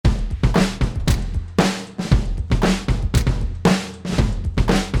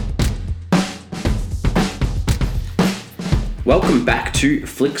Welcome back to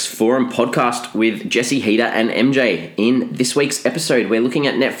Flicks Forum podcast with Jesse Heater and MJ. In this week's episode, we're looking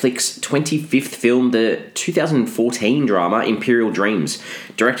at Netflix's 25th film, the 2014 drama Imperial Dreams,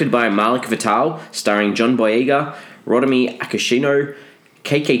 directed by Malik Vital, starring John Boyega, Rodamy Akishino,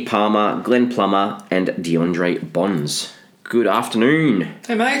 KK Palmer, Glenn Plummer, and DeAndre Bonds. Good afternoon.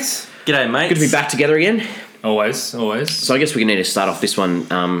 Hey, mates. G'day, mate. Good to be back together again. Always. So I guess we need to start off this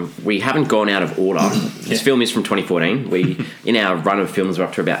one. We haven't gone out of order. This film is from 2014. We, in our run of films, we're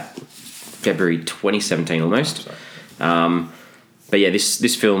up to about February 2017 almost. But yeah,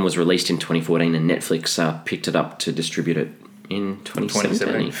 this film was released in 2014 and Netflix picked it up to distribute it in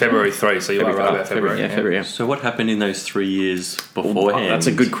 2017. February 3, so you are right about February. Yeah, February, yeah. So what happened in those 3 years beforehand? That's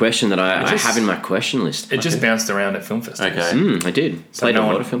a good question that I have in my question list. It just bounced around at film festivals. Okay. I did. So Played no a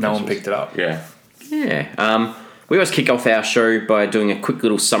lot one, of film no one festivals. picked it up. Yeah. Yeah. We always kick off our show by doing a quick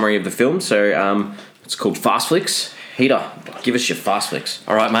little summary of the film. So it's called Fast Flicks. Heater, give us your Fast Flicks.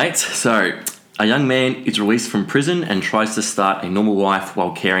 All right, mates. So a young man is released from prison and tries to start a normal life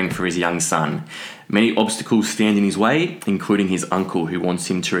while caring for his young son. Many obstacles stand in his way, including his uncle who wants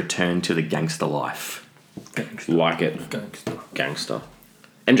him to return to the gangster life. Like it. Gangster.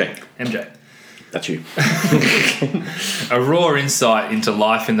 MJ. That's you. A raw insight into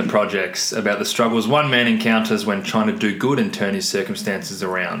life in the projects about the struggles one man encounters when trying to do good and turn his circumstances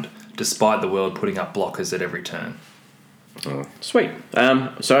around, despite the world putting up blockers at every turn. Oh, sweet.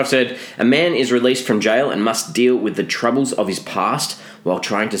 So I've said, a man is released from jail and must deal with the troubles of his past while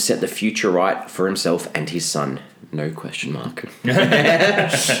trying to set the future right for himself and his son. No question mark. I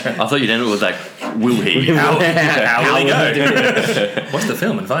thought you'd end it with like, will he? How will he go? Watch the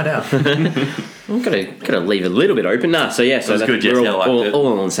film and find out. I've got to leave a little bit open. So was good, yes, we're I liked it.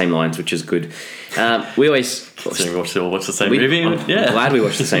 all on the same lines, which is good. We always... So watch the same movie? I'm glad we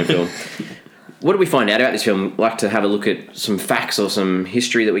watched the same film. What did we find out about this film? Like to have a look at some facts or some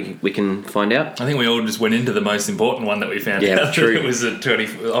history that we can find out? I think we all just went into the most important one that we found Yeah, out. true. It was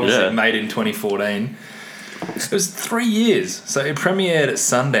made in 2014. It was 3 years. So it premiered at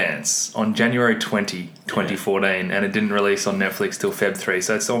Sundance on January 2014, and it didn't release on Netflix till Feb 3.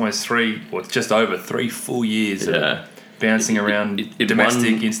 So it's almost just over 3 full years of bouncing around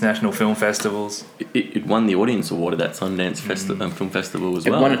domestic, international film festivals. It won the Audience Award at that Sundance Film Festival as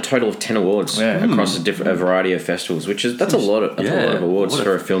well. It won a total of 10 awards across a variety of festivals, that's a lot of awards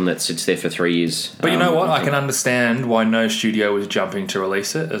for a film that sits there for 3 years. But you know what? I can understand why no studio was jumping to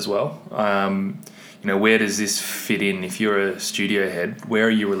release it as well. Where does this fit in? If you're a studio head, where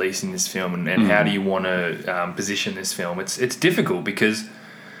are you releasing this film, and how do you want to position this film? It's difficult because,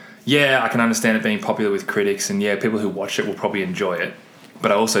 I can understand it being popular with critics, and people who watch it will probably enjoy it.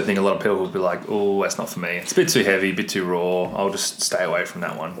 But I also think a lot of people will be like, oh, that's not for me. It's a bit too heavy, a bit too raw. I'll just stay away from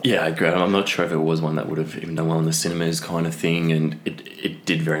that one. Yeah, I agree. I'm not sure if it was one that would have even done well in the cinemas kind of thing, and it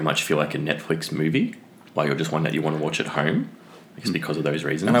did very much feel like a Netflix movie, like you're just one that you want to watch at home, because of those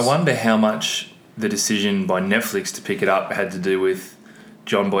reasons. And I wonder how much the decision by Netflix to pick it up had to do with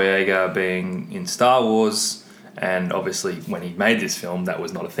John Boyega being in Star Wars, and obviously when he made this film that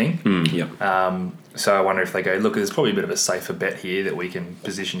was not a thing. So I wonder if they go, look, there's probably a bit of a safer bet here that we can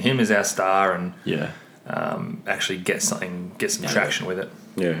position him as our star and actually get some traction with it.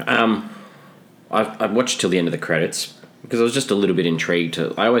 I watched till the end of the credits because I was just a little bit intrigued.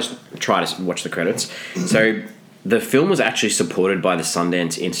 I always try to watch the credits. So the film was actually supported by the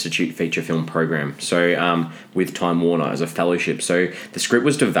Sundance Institute Feature Film Program, so with Time Warner as a fellowship. So the script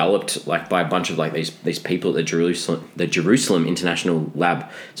was developed by a bunch of these people at the Jerusalem International Lab.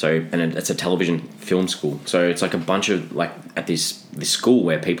 So it's a television film school. So it's like a bunch of at this school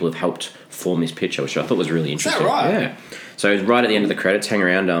where people have helped form this picture, which I thought was really interesting. Is that right? Yeah. So right at the end of the credits, hang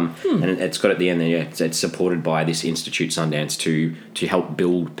around, and it's got at the end there, it's supported by this Institute Sundance to help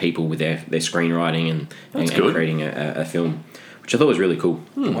build people with their screenwriting and creating a film, which I thought was really cool.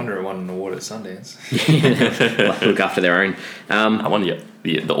 I wonder it won an award at Sundance. Look after their own. I wonder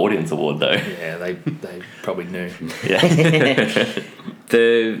the Audience Award though. Yeah, they probably knew. Yeah.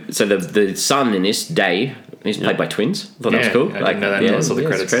 The son in this, Day, he's played by twins. I thought that was cool. I didn't know that until I saw the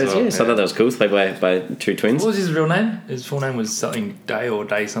credits. So I thought that was cool. It's played by two twins. What was his real name? His full name was something Day or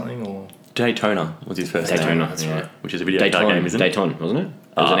Day something or Daytona was his first name. Daytona, that's right. Which is a video game, isn't it? Dayton, wasn't it?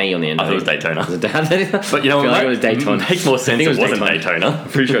 There was an E on the end. I thought it was Daytona. But you know what? It was Dayton. Makes more sense. It wasn't Daytona. I'm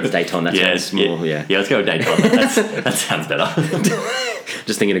pretty sure it's Dayton. That sounds more. Yeah. Let's go with Daytona. That sounds better.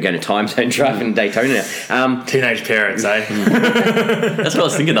 Just thinking of going to Time Zone Drive in Daytona now. Teenage parents, eh? That's what I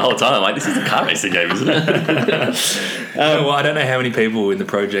was thinking the whole time. I'm like, this is a car racing game, isn't it? Well, I don't know how many people in the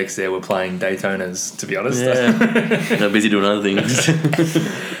projects there were playing Daytonas, to be honest. Yeah. They're busy doing other things.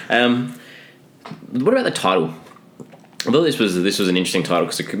 What about the title? I thought this was an interesting title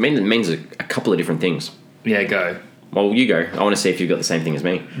because it means a couple of different things. Yeah, go. Well, you go. I want to see if you've got the same thing as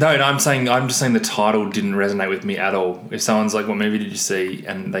me. No, I'm just saying the title didn't resonate with me at all. If someone's like, "What movie did you see?"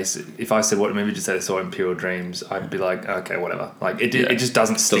 and if I said, "What movie did you say?" They saw Imperial Dreams, I'd be like, "Okay, whatever." Like it just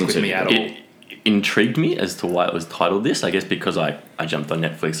doesn't stick with me at all. It intrigued me as to why it was titled this. I guess because I jumped on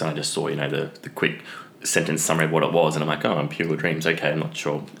Netflix and I just saw the quick sentence summary of what it was, and I'm like, "Oh, Imperial Dreams." Okay, I'm not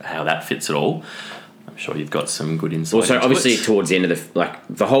sure how that fits at all. I'm sure you've got some good insight. Also, obviously, towards the end of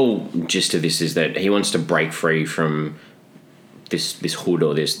the whole gist of this is that he wants to break free from this hood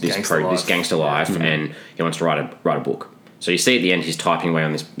or this gangster life, and he wants to write a book. So you see at the end, he's typing away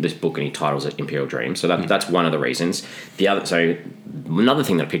on this book, and he titles it Imperial Dreams. So that's one of the reasons. Another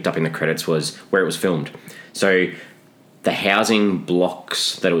thing that I picked up in the credits was where it was filmed. So the housing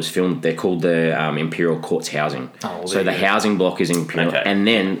blocks that it was filmed, they're called the Imperial Courts housing. Oh, well, so the housing block is Imperial. Okay. And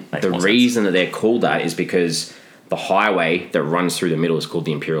then Makes the more reason that they're called that is because the highway that runs through the middle is called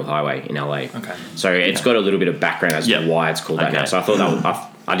the Imperial Highway in LA. Okay. So it's got a little bit of background as to why it's called that now. So I thought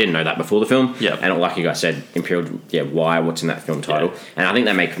I didn't know that before the film. Yeah. And like you guys said, Imperial, why, what's in that film title? Yeah. And I think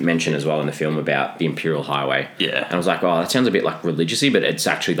they make mention as well in the film about the Imperial Highway. Yeah. And I was like, oh, that sounds a bit like religiously, but it's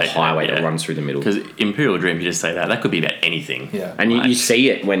actually the highway that runs through the middle. Because Imperial Dream, you just say that could be about anything. Yeah. And you see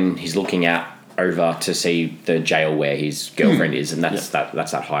it when he's looking out over to see the jail where his girlfriend is, and that's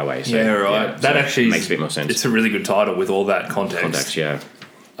that highway. So, yeah, right. That so actually makes a bit more sense. It's a really good title with all that context. Context.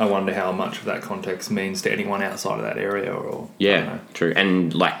 I wonder how much of that context means to anyone outside of that area, or true.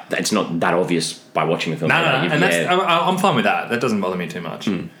 And like, it's not that obvious by watching the film. No, and I'm fine with that. That doesn't bother me too much.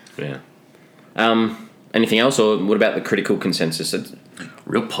 Yeah. Anything else, or what about the critical consensus? It's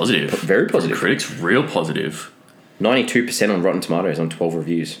real positive. Very positive. From critics, real positive. 92% on Rotten Tomatoes on 12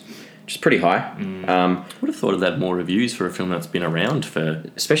 reviews. Which is pretty high. Would have thought of that more reviews for a film that's been around for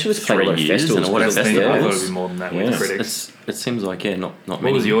especially with playing a lot of festivals. And I thought it would be more than that with the critics. It seems like not what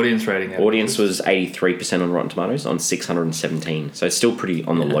many. Was the audience rating? Audience was 83% on Rotten Tomatoes on 617. So it's still pretty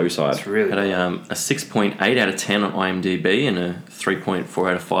on the low side. It's really had a 6.8 out of 10 on IMDb and a 3.4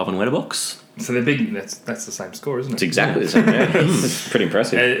 out of 5 on Letterboxd. So they're big. That's the same score, isn't it? It's exactly the same. Yeah. It's pretty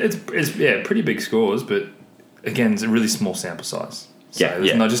impressive. It's pretty big scores, but again, it's a really small sample size. So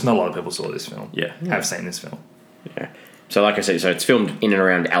not a lot of people saw this film. Have seen this film. Yeah. So like I said, it's filmed in and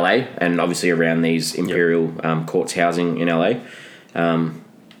around LA, and obviously around these Imperial Courts housing in LA.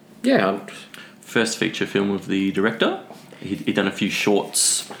 First feature film of the director. He'd done a few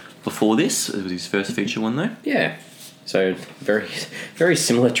shorts before this. It was his first feature one though. Yeah. So very, very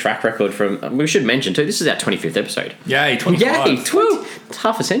similar track record from. We should mention too. This is our 25th episode. Yay, 25. Yay, it's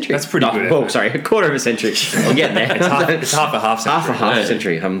half a century. That's pretty good. Well, sorry, a quarter of a century. I'm getting there. It's half a half century. Half a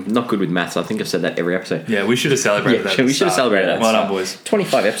century. I'm not good with maths. I think I've said that every episode. Yeah, we should have celebrated that. We should have celebrated that. Well done, boys.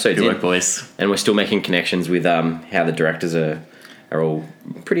 25 episodes Good in, work, boys. and we're still making connections with how the directors are all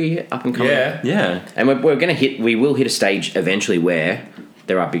pretty up and coming. Yeah. And we will hit a stage eventually where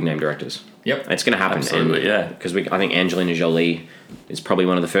there are big name directors. Yep. It's going to happen. Absolutely, Because I think Angelina Jolie is probably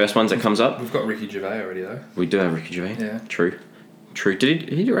one of the first ones that comes up. We've got Ricky Gervais already, though. We do have Ricky Gervais. Yeah. True. Did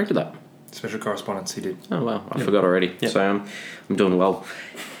he directed that? Special Correspondence, he did. Oh, wow. I forgot already. Yep. So I'm doing well.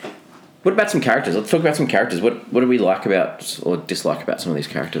 What about some characters? Let's talk about some characters. What do we like about or dislike about some of these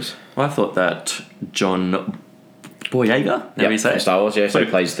characters? Well, I thought that John Boyega, how do you say from it? Star Wars, yeah. So he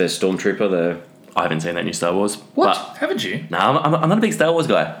plays the Stormtrooper, I haven't seen that new Star Wars. What? Haven't you? No, I'm not a big Star Wars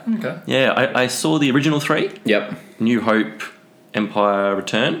guy. Okay. Yeah, I saw the original 3. Yep. New Hope, Empire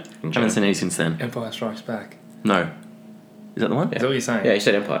Return. Haven't seen any since then. Empire Strikes Back. No. Is that the one? Is that what you're saying? Yeah, you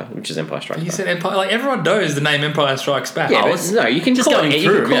said Empire, which is Empire Strikes Back. You said Empire. Like, everyone knows the name Empire Strikes Back. Yeah, but no, you can Just call going it,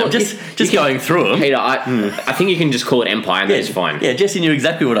 through them. Just going through them. Peter, I think you can just call it Empire and that's fine. Yeah, Jesse knew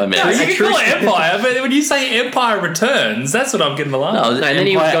exactly what I meant. No, you can call it Empire, but when you say Empire Returns, that's what I'm getting alarmed. No, and then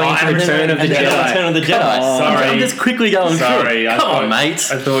he was going to Return of the Jedi. Return of the Jedi. on. Sorry. I'm just quickly going Sorry, through. Come on, mate.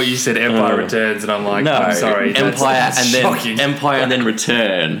 I thought you said Empire Returns, and I'm like, No, I'm sorry. That's shocking. Empire and then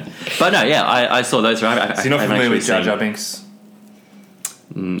Return. But no, yeah, I saw those. So you're not familiar with Jar Jar Binks?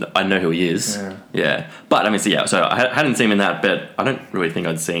 I know who he is. Yeah. But I mean, so I hadn't seen him in that, but I don't really think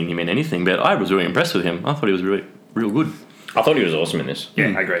I'd seen him in anything. But I was really impressed with him. I thought he was really, real good. I thought he was awesome in this. Yeah,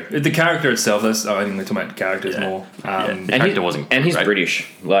 I agree. The character itself, I think we're talking about characters more. The character wasn't. And he's great. British.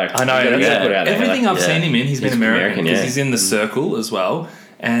 Like, I know. Everything I've seen him in, he's been American. Because he's in The Circle as well.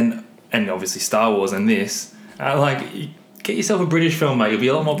 And obviously Star Wars and this. Get yourself a British film, mate. You'll be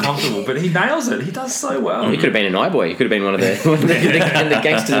a lot more comfortable. But he nails it. He does so well. He could have been an Eye-Boy. He could have been one of the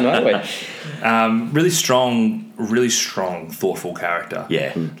gangsters in Eye-Boy. Really strong, thoughtful character.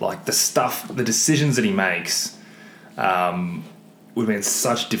 Yeah. Like the decisions that he makes would have been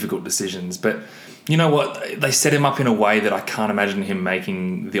such difficult decisions. But you know what? They set him up in a way that I can't imagine him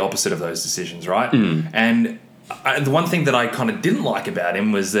making the opposite of those decisions, right? And the one thing that I kind of didn't like about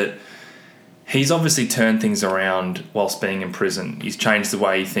him was that he's obviously turned things around whilst being in prison. He's changed the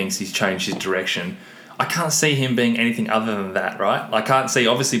way he thinks. He's changed his direction. I can't see him being anything other than that, right? I can't see,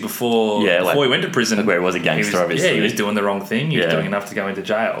 obviously, before he went to prison... Where he was a gangster, obviously. Yeah, he was doing the wrong thing. He was doing enough to go into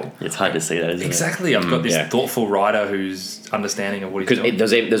jail. It's hard to see that, isn't it? Exactly. I've got this thoughtful writer who's understanding of what he's doing. Because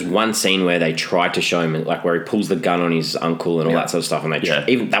there's one scene where they tried to show him, like, where he pulls the gun on his uncle and all that sort of stuff, and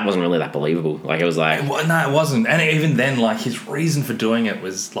even that wasn't really that believable. Like, it was like... No, it wasn't. And even then, like, his reason for doing it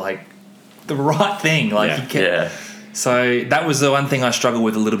was, like, the right thing. Like, he kept... So that was the one thing I struggled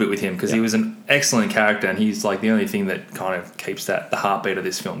with a little bit with him, because he was an excellent character, and he's like the only thing that kind of keeps the heartbeat of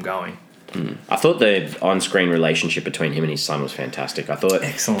this film going. I thought the on-screen relationship between him and his son was fantastic. I thought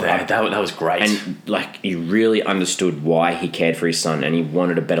excellent. That was great. And like, you really understood why he cared for his son, and he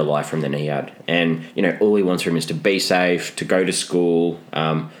wanted a better life for him than he had. And you know, all he wants from him is to be safe, to go to school.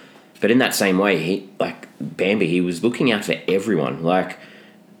 But in that same way, Bambi, he was looking out for everyone. Like,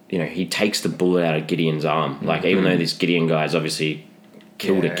 you know, he takes the bullet out of Gideon's arm. Like, even though this Gideon guy's obviously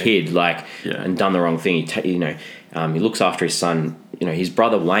killed a kid, and done the wrong thing, he looks after his son. You know, his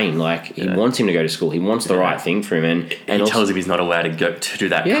brother Wayne, like, he wants him to go to school. He wants the right thing for him, and he tells him he's not allowed to go to do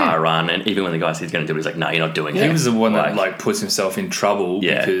that car run. And even when the guy says he's going to do it, he's like, "No, you're not doing it." He was the one that puts himself in trouble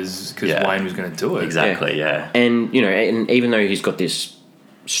because Wayne was going to do it. Exactly. Yeah. And you know, and even though he's got this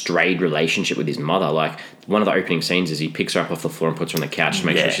strayed relationship with his mother, like, one of the opening scenes is he picks her up off the floor and puts her on the couch to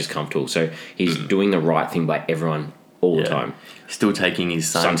make sure she's comfortable. So he's doing the right thing by everyone all the time. Still taking his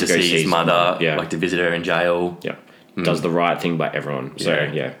son to see his mother, like to visit her in jail. Yeah. Does the right thing by everyone.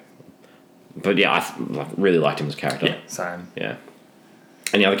 So but I really liked him as a character. Yeah, same. Yeah.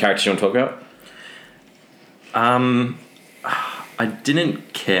 Any other characters you want to talk about? I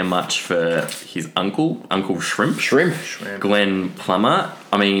didn't care much for his Uncle Shrimp. Glenn Plummer.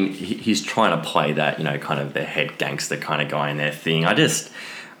 I mean, he's trying to play that, you know, kind of the head gangster kind of guy in their thing. I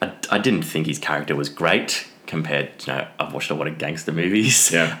didn't think his character was great compared to, you know, I've watched a lot of gangster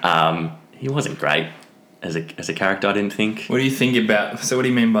movies. Yeah. He wasn't great as a character, I didn't think. What do you think about... So what do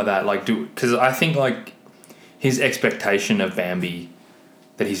you mean by that? Like, because I think, like, his expectation of Bambi...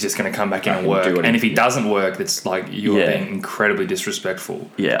 that he's just going to come back in and work, and if he doesn't work, it's like you're being incredibly disrespectful.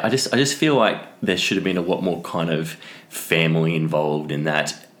 Yeah, I just feel like there should have been a lot more kind of family involved in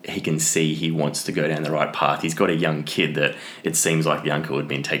that. He can see he wants to go down the right path. He's got a young kid that it seems like the uncle had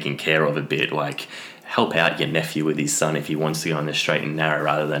been taking care of a bit. Like, help out your nephew with his son if he wants to go on the straight and narrow,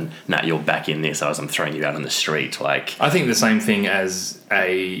 rather than, nah, you're back in this, I'm throwing you out on the street. Like, I think the same thing as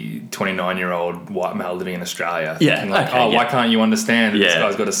a 29-year-old white male living in Australia. Yeah. Like, why can't you understand that this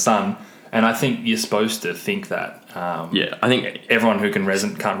guy's got a son? And I think you're supposed to think that. I think everyone who can't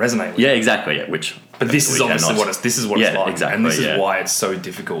resonate with it. Yeah, exactly. Yeah, but this is obviously what it's like. Exactly, and this is why it's so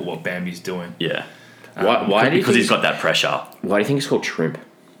difficult what Bambi's doing. Yeah. Why? Because he's got that pressure. Why do you think it's called Shrimp?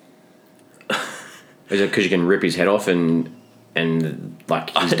 Is it because you can rip his head off and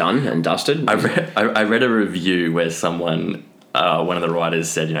like he's done and dusted? I read a review where someone, one of the writers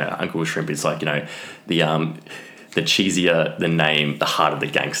said, you know, Uncle Shrimp is like, you know, the cheesier the name, the harder the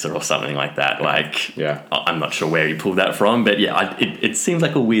gangster or something like that. Like, I'm not sure where he pulled that from, but it seems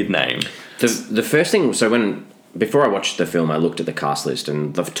like a weird name. The first thing, before I watched the film, I looked at the cast list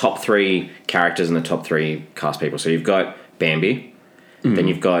and the top 3 characters and the top 3 cast people. So you've got Bambi, then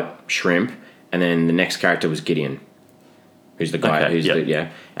you've got Shrimp, and then the next character was Gideon, who's the guy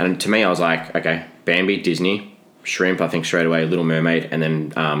And to me, I was like, okay, Bambi, Disney, Shrimp, I think straight away, Little Mermaid, and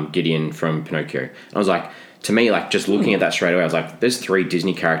then Gideon from Pinocchio. And I was like, to me, like, just looking at that straight away, I was like, there's 3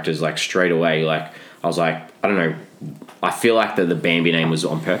 Disney characters, like, straight away. Like, I was like, I don't know, I feel like the Bambi name was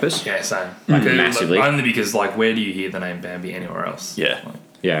on purpose. Yeah, same. Like, massively. Only because, like, where do you hear the name Bambi anywhere else? Yeah.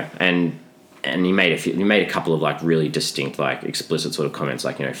 Yeah, and he made a couple of, like, really distinct, like, explicit sort of comments,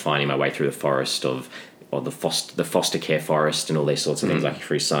 like, you know, finding my way through the forest or the foster care forest and all these sorts of things, like,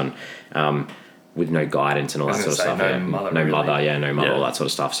 for his son, with no guidance and all that sort of stuff. No mother, all that sort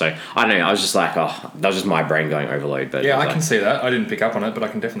of stuff. So I don't know. I was just like, that was just my brain going overload. But I can see that. I didn't pick up on it, but I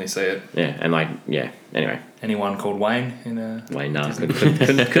can definitely see it. Yeah, and anyway. Anyone called Wayne in a Wayne? No,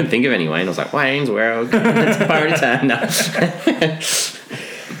 couldn't think of any Wayne. I was like, Wayne's World. It's a party time. No.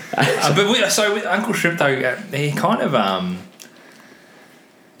 But with Uncle Shrimp though, he kind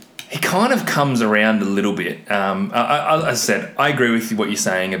of comes around a little bit. As I said, I agree with what you're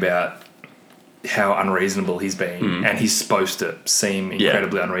saying about how unreasonable he's been, and he's supposed to seem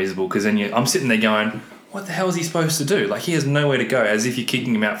incredibly unreasonable. Because then I'm sitting there going, what the hell is he supposed to do? Like, he has nowhere to go. As if you're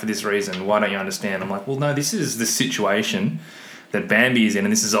kicking him out for this reason. Why don't you understand? I'm like, well, no, this is the situation that Bambi is in,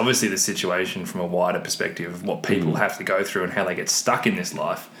 and this is obviously the situation from a wider perspective of what people have to go through and how they get stuck in this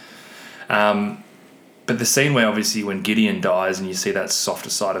life. But the scene where obviously when Gideon dies and you see that softer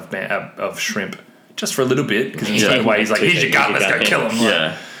side of Shrimp just for a little bit, because straight away he's like, here's your gun, let's go kill him.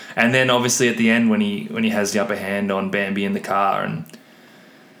 Yeah. And then obviously at the end when he has the upper hand on Bambi in the car and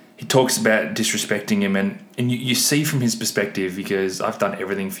he talks about disrespecting him, and you see from his perspective, because I've done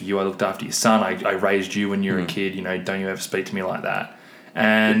everything for you, I looked after your son, I raised you when you were a kid, you know, don't you ever speak to me like that.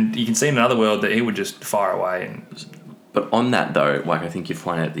 And you can see in another world that he would just fire away. And But on that though, like I think you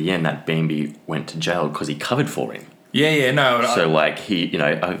find out at the end that Bambi went to jail because he covered for him. no. So like he, you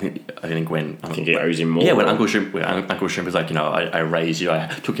know, I think when I think he owes him more. Yeah, when Uncle Shrimp was like, you know, I raised you, I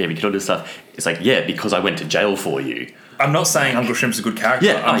took care of your kid, all this stuff. It's like, yeah, because I went to jail for you. I'm not saying Uncle Shrimp's a good character.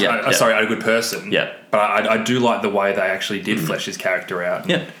 Yeah, Sorry, a good person. Yeah. But I do like the way they actually did flesh his character out.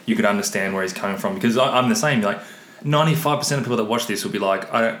 Yeah. You could understand where he's coming from, because I'm the same. Like 95% of people that watch this will be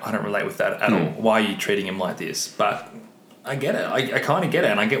like, I don't relate with that at all. Why are you treating him like this? But I get it. I kind of get it,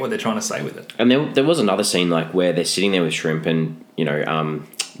 and I get what they're trying to say with it. And there was another scene like where they're sitting there with Shrimp, and you know,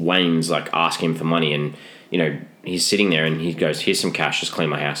 Wayne's like asking him for money, and you know, he's sitting there and he goes, "Here's some cash, just clean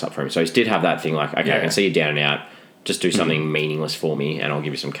my house up for him." So he did have that thing like, okay, I can see you down and out. Just do something meaningless for me, and I'll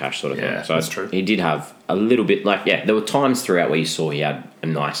give you some cash, sort of thing. So that's true. He did have a little bit like, there were times throughout where you saw he had a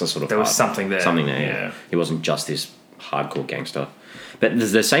nicer sort of. There was something there. Something there. Yeah. He wasn't just this hardcore gangster. But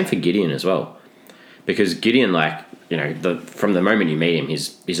there's the same for Gideon as well, because Gideon, like, you know, from the moment you meet him,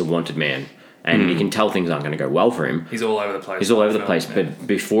 he's a wanted man, and you can tell things aren't going to go well for him. He's all over the place. But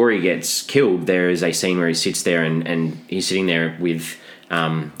before he gets killed, there is a scene where he sits there and he's sitting there with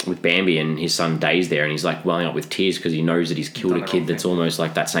Bambi, and his son Day's there, and he's like welling up with tears because he knows that he's killed a kid that's almost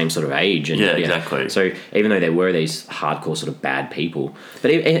like that same sort of age. And exactly. So even though there were these hardcore sort of bad people,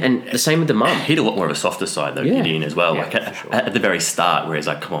 and the same with the mum. He had a lot more of a softer side though, Gideon as well. Yeah, like at the very start, where he's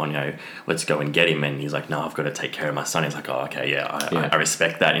like, "Come on, you know, let's go and get him," and he's like, "No, I've got to take care of my son." He's like, "Oh, okay, I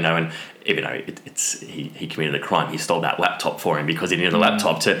respect that," you know, and even though he committed a crime, he stole that laptop for him because he needed a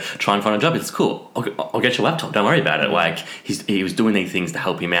laptop to try and find a job. It's cool. I'll get your laptop. Don't worry about it. Like he was doing these things to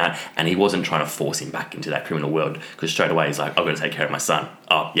help him out, and he wasn't trying to force him back into that criminal world, because straight away he's like, I've got to take care of my son.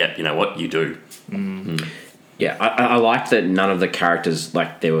 Oh, yeah, you know what? You do. Yeah, I liked that none of the characters,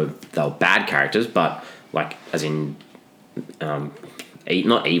 like they were bad characters, but like as in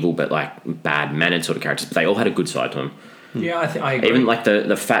not evil, but like bad mannered sort of characters. But they all had a good side to them. Yeah, I agree. Even like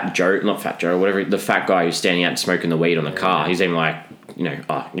the fat Joe, not fat Joe, whatever, the fat guy who's standing out and smoking the weed on the car. He's even like, you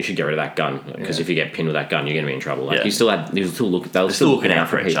know, you should get rid of that gun, because if you get pinned with that gun, you're going to be in trouble. Like they were still looking out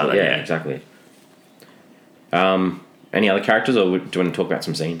for each other. Yeah, exactly. Any other characters, or do you want to talk about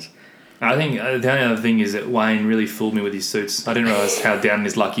some scenes? I think the only other thing is that Wayne really fooled me with his suits. I didn't realise how down in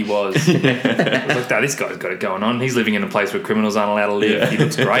his luck he was. I was like, this guy's got it going on. He's living in a place where criminals aren't allowed to live. Yeah. He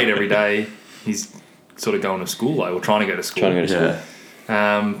looks great every day. He's sort of going to school, or trying to go to school.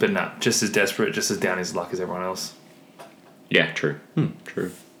 But no, just as desperate, just as down his luck as everyone else. Yeah, true.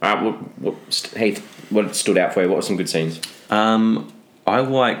 True. What stood out for you? What were some good scenes? I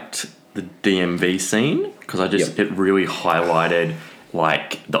liked the DMV scene because it really highlighted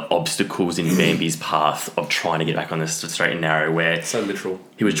like the obstacles in Bambi's path of trying to get back on the straight and narrow, where so literal.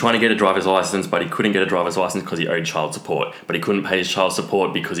 He was trying to get a driver's license, but he couldn't get a driver's license because he owed child support, but he couldn't pay his child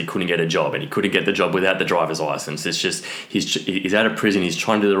support because he couldn't get a job, and he couldn't get the job without the driver's license. It's just he's out of prison, he's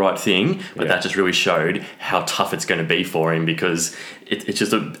trying to do the right thing, but that just really showed how tough it's going to be for him, because it's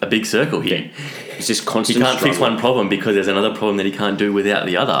just a big circle. It's this constant he can't struggle. fix one problem because there's another problem that he can't do without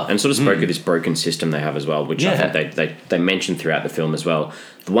the other. And sort of spoke of this broken system they have as well, which I think they mentioned throughout the film as well.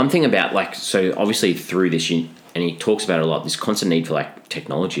 The one thing about, like, so obviously through this, and he talks about it a lot, this constant need for like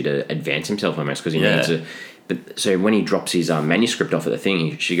technology to advance himself almost, because he needs to. But so when he drops his manuscript off at the thing,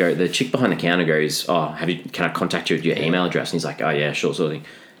 the chick behind the counter goes, "Oh, can I contact you with your email address?" And he's like, "Oh yeah, sure, sort of thing."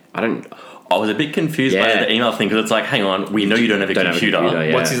 I was a bit confused by the email thing, because it's like, hang on, we know you don't have a computer.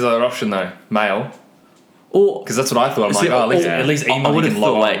 What's his other option though? Mail. Or because that's what I thought. I'm like, at least email. I would have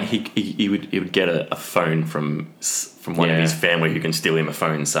thought like he would get a phone from one of his family who can steal him a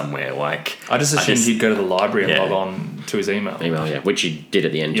phone somewhere. Like I just assumed he'd go to the library and log on to his email. Which he did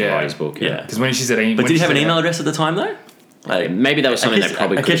at the end to write his book. Because when she said email, but did he have an email address at the time though? Like, maybe that was something that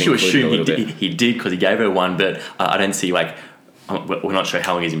probably. I guess you assume he did because he gave her one, but I don't see like. We're not sure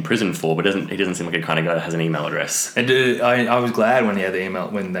how long he's in prison for, but he doesn't seem like a kind of guy that has an email address. And I was glad when he had the email,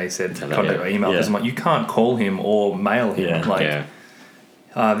 when they said contact by email, because I'm like, you can't call him or mail him.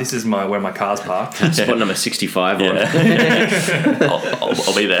 This is where my car's parked. Spot number 65 on.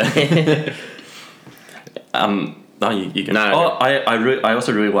 I'll be there. No, you can. No. I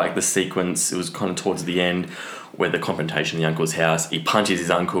also really like the sequence. It was kind of towards the end where the confrontation in the uncle's house. He punches his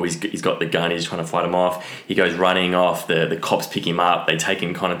uncle. He's got the gun. He's trying to fight him off. He goes running off. The cops pick him up. They take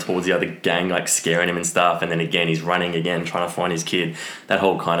him kind of towards the other gang, like scaring him and stuff. And then again, he's running again, trying to find his kid. That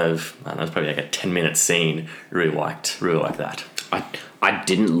whole kind of, I don't know, it's probably like a 10-minute scene. Really liked that. I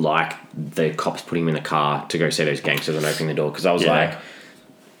didn't like the cops putting him in the car to go see those gangsters and opening the door, because I was like,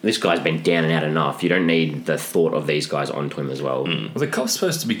 this guy's been down and out enough. You don't need the thought of these guys onto him as well. Well, the cops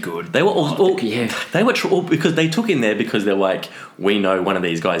supposed to be good. They were they were because they took in there because they're like, we know one of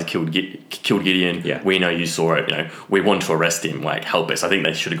these guys killed Gideon. Yeah. We know you saw it. You know, we want to arrest him. Like, help us. I think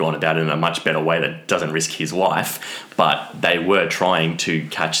they should have gone about it in a much better way that doesn't risk his life. But they were trying to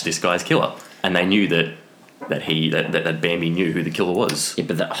catch this guy's killer, and they knew that Bambi knew who the killer was.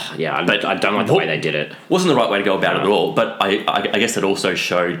 Yeah, but I don't like the way they did it. Wasn't the right way to go about it at all. But I guess it also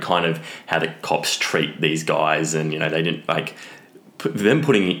showed kind of how the cops treat these guys, and you know, they didn't like them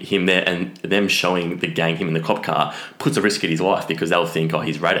putting him there and them showing the gang him in the cop car puts a risk at his life because they'll think, oh,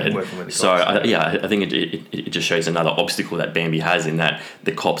 he's ratted. So I think it just shows another obstacle that Bambi has in that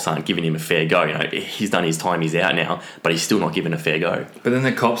the cops aren't giving him a fair go. You know, he's done his time, he's out now, but he's still not given a fair go. But then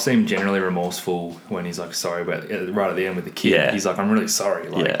the cops seem generally remorseful when he's like sorry about right at the end with the kid. Yeah. He's like, I'm really sorry.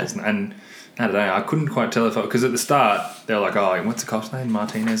 Like, Yeah. and I don't know. I couldn't quite tell if because at the start they're like, oh, what's the cop's name?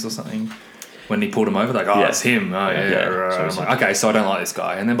 Martinez or something. When he pulled him over, like, oh, it's him. Oh, yeah. Right. I'm like, okay, so I don't like this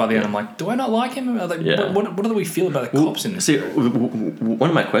guy. And then by the end, I'm like, do I not like him? Like, what do we feel about the cops in this? See, one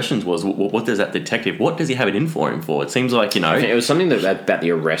of my questions was, what does that detective? What does he have it in for him for? It seems like, you know, it was something about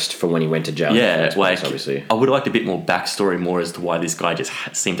the arrest for when he went to jail. Yeah, Place, obviously. I would have liked a bit more backstory, more as to why this guy just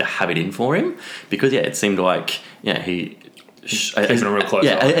seemed to have it in for him, because it seemed like he. Keeping a real close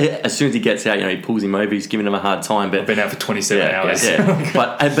eye. As soon as he gets out, you know, he pulls him over. He's giving him a hard time, but I've been out for 27 hours. Yeah.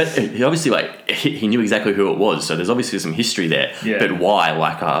 but he obviously he knew exactly who it was. So there's obviously some history there. Yeah. But why?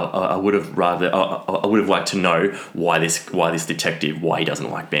 Like I would have liked to know why this detective, why he doesn't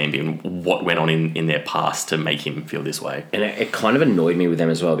like Bambi, and what went on in their past to make him feel this way. And it kind of annoyed me with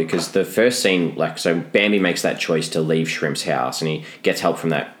them as well, because the first scene, so Bambi makes that choice to leave Shrimp's house, and he gets help from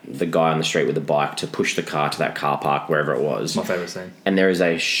the guy on the street with the bike to push the car to that car park, wherever it was. My favourite scene. And there is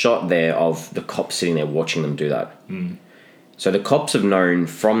a shot there of the cops sitting there watching them do that. Mm. So the cops have known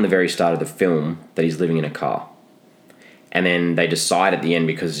from the very start of the film that he's living in a car. And then they decide at the end,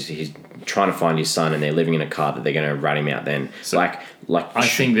 because he's trying to find his son and they're living in a car, that they're going to rat him out then. So I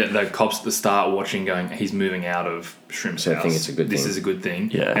think that the cops at the start watching going, he's moving out of Shrimp's house. I think it's a good thing. This is a good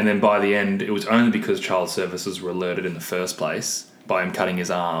thing. Yeah. And then by the end, it was only because child services were alerted in the first place by him cutting his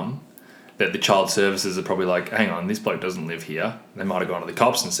arm that the child services are probably like, hang on, this bloke doesn't live here. They might have gone to the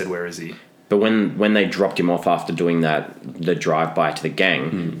cops and said, where is he? But when they dropped him off after doing the drive-by to the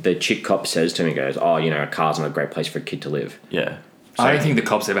gang, the chick cop says to him, he goes, oh, you know, a car's not a great place for a kid to live. Yeah. I don't think the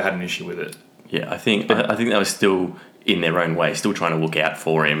cops ever had an issue with it. Yeah, I think they were still in their own way, still trying to look out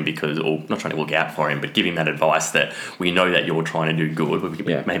for him or not trying to look out for him, but give him that advice that we know that you're trying to do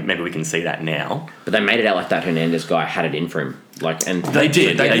good. Maybe we can see that now. But they made it out like that Hernandez guy had it in for him. They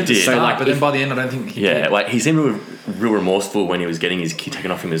did. So but then by the end, I don't think he did. Like he seemed real remorseful when he was getting his kid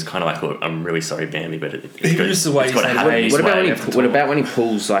taken off him. He was kind of like, look, I'm really sorry, Bambi, but it's just the way he said it. What about when he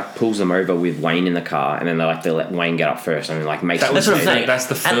pulls them over with Wayne in the car, and then they let Wayne get up first, and then makes that's what I'm saying. That's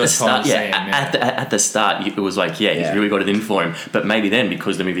the first time. At the start, it was like, he's really got it in for him. But maybe then,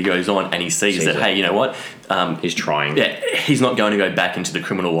 because the movie goes on and he sees that, hey, you know what, he's trying. Yeah, he's not going to go back into the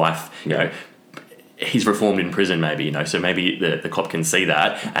criminal life. You know. He's reformed in prison, maybe, you know, so maybe the cop can see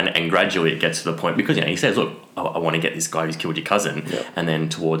that and gradually it gets to the point, because, you know, he says, look, I want to get this guy who's killed your cousin. Yep. And then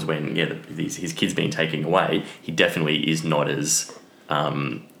towards when, his kid's being taken away, he definitely is not as,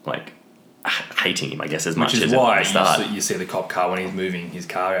 hating him, I guess, as much as why at the start. You see the cop car when he's moving his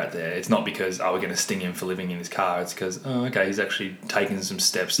car out there. It's not because, we're going to sting him for living in his car. It's because, he's actually taken some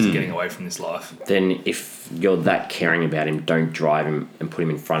steps to getting away from this life. Then if you're that caring about him, don't drive him and put him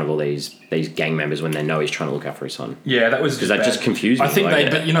in front of all these gang members when they know he's trying to look out for his son. Yeah, that was because that just confused me. I think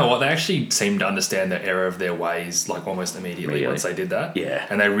but you know what? They actually seemed to understand the error of their ways, almost immediately once they did that. Yeah,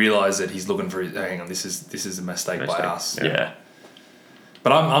 and they realised that he's looking for. Hang on, this is a mistake by us. Yeah.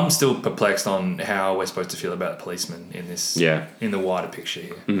 But I'm still perplexed on how we're supposed to feel about policemen in this. Yeah. In the wider picture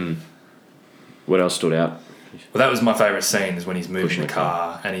here. Mm-hmm. What else stood out? Well, that was my favourite scene, is when he's moving the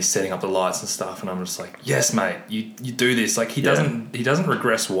car and he's setting up the lights and stuff, and I'm just like, yes, mate, you do this. Like he doesn't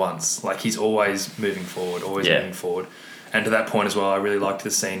regress once. Like he's always moving forward, moving forward. And to that point as well, I really liked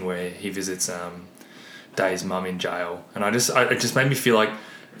the scene where he visits Day's mum in jail, and it just made me feel like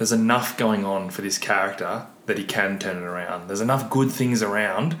there's enough going on for this character that he can turn it around. There's enough good things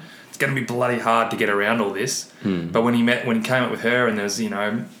around going to be bloody hard to get around all this. But when he came up with her, and there's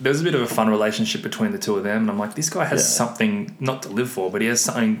a bit of a fun relationship between the two of them, and I'm like, this guy has something not to live for, but he has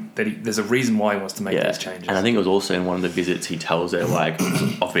something that there's a reason why he wants to make these changes. And I think it was also in one of the visits he tells her, like,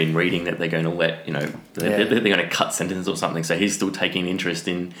 I've been reading that they're going to let, they're going to cut sentences or something. So he's still taking interest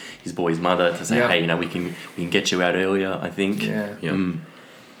in his boy's mother to say, hey, we can get you out earlier, I think. Yeah.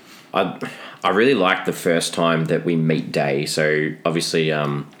 I really liked the first time that we meet Day. So obviously,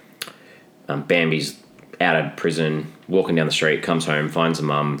 Bambi's out of prison, walking down the street, comes home, finds a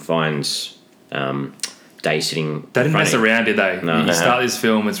mum, finds Day sitting. They didn't mess around, did they? No. You start this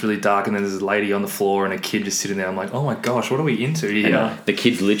film, it's really dark, and then there's a lady on the floor and a kid just sitting there. I'm like, oh my gosh, what are we into here? And the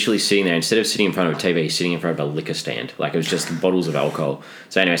kid's literally sitting there. Instead of sitting in front of a TV, he's sitting in front of a liquor stand. Like, it was just bottles of alcohol.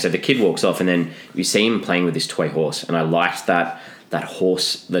 So anyway, so the kid walks off, and then you see him playing with this toy horse. And I liked that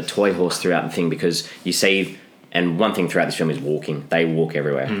horse, the toy horse, throughout the thing, because you see, and one thing throughout this film is walking. They walk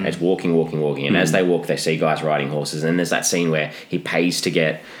everywhere. It's walking. And as they walk, they see guys riding horses. And then there's that scene where he pays to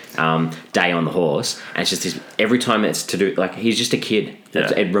get Day on the horse. And it's just this, every time it's to do, like, he's just a kid. Yeah.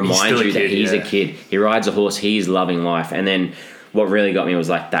 It reminds you that he's a kid. He rides a horse. He's loving life. And then what really got me was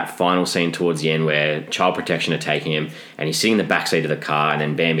like that final scene towards the end where Child Protection are taking him and he's sitting in the backseat of the car, and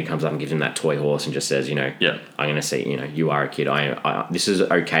then Bambi comes up and gives him that toy horse and just says, I'm going to see, you are a kid. This is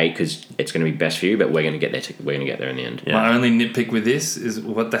okay because it's going to be best for you, but we're going to get there. We're going to get there in the end. Yeah. My only nitpick with this is,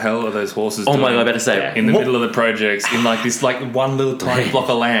 what the hell are those horses doing? Oh my God, I better say, in the middle of the projects, in like this one little tiny block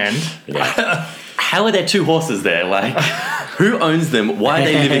of land. How are there two horses there? Like, who owns them? Why are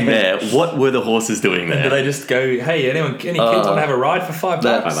they living there? What were the horses doing there? Do they just go, hey, any kids want to have a ride for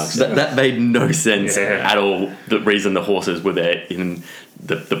 $5? That made no sense at all. The reason the horses were there in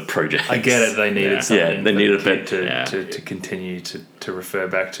the project. I get it. They needed something. Yeah, they needed a bit to continue to refer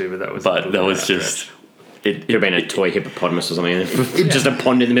back to, but that was. But that was just. It could have been a toy hippopotamus or something. Just a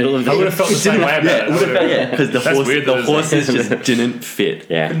pond in the middle of I would have felt the same way about it. Because the horses just didn't fit.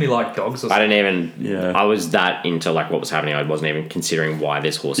 Yeah. Couldn't he like dogs or something? I didn't even... I was that into like what was happening. I wasn't even considering why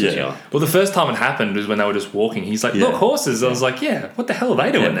there's horses here. Well, the first time it happened was when they were just walking. He's like, look, horses. I was like, what the hell are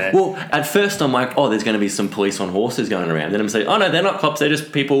they doing there? Well, at first I'm like, there's going to be some police on horses going around. Then I'm saying, no, they're not cops. They're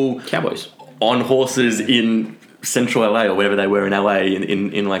just people... Cowboys. On horses in... Central LA or wherever they were in LA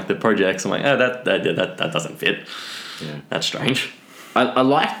in like the projects. I'm like, that doesn't fit. Yeah. That's strange. I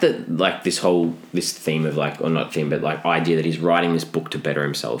like that, like this theme of like, or not theme, but like idea that he's writing this book to better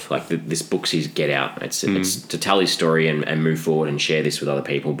himself. Like this book's his get out. It's to tell his story and move forward and share this with other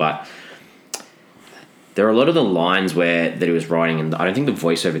people. But there are a lot of the lines that he was writing, and I don't think the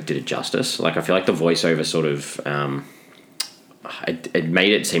voiceover did it justice. Like, I feel like the voiceover sort of it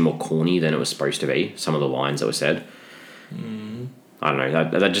made it seem more corny than it was supposed to be. Some of the lines that were said. I don't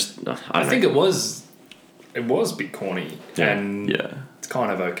know. I think it was a bit corny, and it's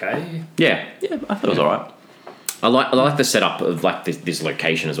kind of okay. Yeah, I thought it was alright. I like the setup of like this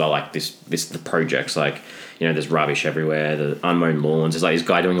location as well. Like the projects, like, there's rubbish everywhere, the unmown lawns. There's like this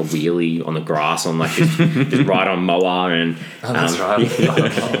guy doing a wheelie on the grass on like this ride-on mower, and that's right.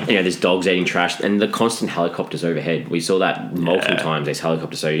 there's dogs eating trash, and the constant helicopters overhead. We saw that multiple times. These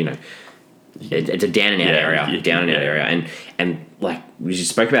helicopters, so it's a down and out area, and like we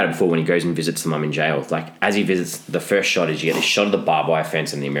just spoke about it before when he goes and visits the mum in jail. Like, as he visits, the first shot is you get this shot of the barbed wire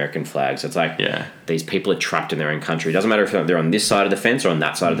fence and the American flag. So it's like these people are trapped in their own country. It doesn't matter if they're on this side of the fence or on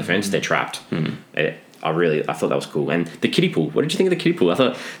that side of the fence. They're trapped. I thought that was cool. And the kiddie pool. What did you think of the kiddie pool? I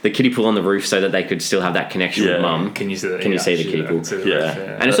thought the kiddie pool on the roof so that they could still have that connection with mum. Can you see that? Can you see the kiddie pool?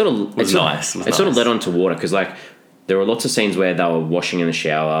 And it nice. Sort of led on to water, because like there were lots of scenes where they were washing in the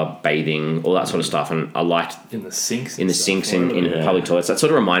shower, bathing, all that sort of stuff, and I liked in the sinks, in public toilets. That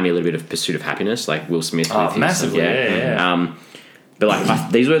sort of reminded me a little bit of Pursuit of Happiness, like Will Smith. Massively, But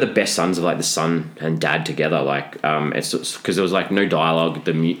like these were the best sons of like the son and dad together. Like it's because there was like no dialogue.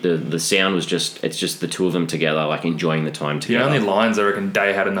 The sound was just the two of them together, like enjoying the time together. The only lines I reckon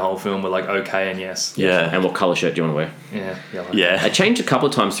Day had in the whole film were like okay and yes. Yeah. And what colour shirt do you want to wear? Yeah. Yellow. Yeah. It changed a couple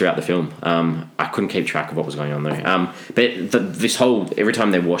of times throughout the film. I couldn't keep track of what was going on though. But this whole, every time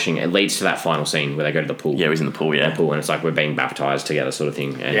they're washing, it leads to that final scene where they go to the pool. Yeah, he was in the pool. Yeah. And it's like we're being baptized together, sort of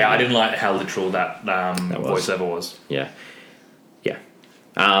thing. And, I didn't like how literal that voiceover was. Yeah.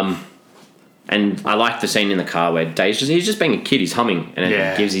 And I like the scene in the car where he's just being a kid. He's humming, and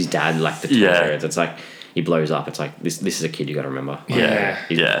it gives his dad like the words. It's like he blows up. It's like this is a kid you got to remember. Yeah.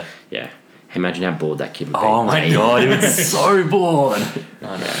 Imagine how bored that kid would be. Oh my god, he was so bored.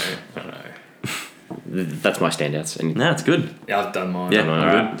 I know. That's my standouts. And no, it's good. Yeah, I've done mine. Yeah, all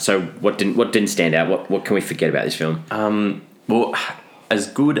right. So what didn't stand out? What can we forget about this film? Well, as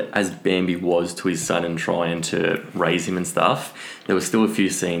good as Bambi was to his son and trying to raise him and stuff, there was still a few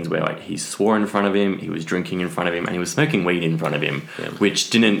scenes where like he swore in front of him, he was drinking in front of him, and he was smoking weed in front of him,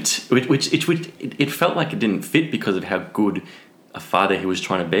 which it felt like it didn't fit because of how good a father he was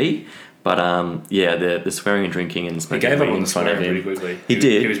trying to be. But the swearing and drinking and He smoking gave up weed on in the front of swearing him. pretty quickly. He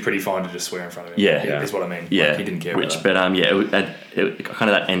did. He was pretty fine to just swear in front of him. Yeah. Is what I mean. Yeah, Like, he didn't care about that. But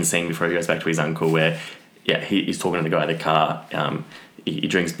kind of that end scene before he goes back to his uncle, where he's talking to the guy in the car. He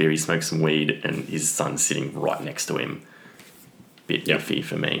drinks beer, he smokes some weed, and his son's sitting right next to him. Bit iffy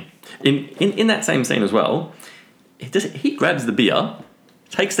for me. In that same scene as well, he grabs the beer,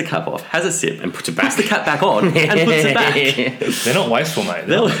 takes the cap off, has a sip, and puts the cap back on, and puts it back. They're not wasteful, mate.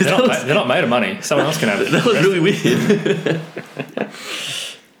 They're not made of money. Someone else can have it. That was really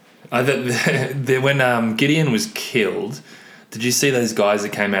weird. When Gideon was killed, did you see those guys that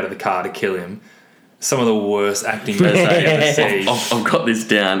came out of the car to kill him? Some of the worst acting I've ever seen. I've got this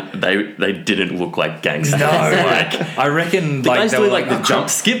down. They didn't look like gangsters. No, I reckon the guys they doing were like the jump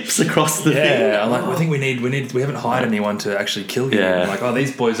skips across the thing. Yeah, I'm like, I think we haven't hired anyone to actually kill you. Yeah. I'm like, oh,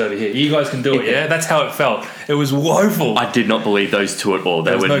 these boys over here, you guys can do it. Yeah, that's how it felt. It was woeful. I did not believe those two at all.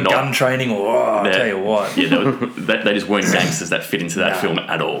 There was were no not gun training, or I'll tell you what. Yeah, they just weren't gangsters that fit into that film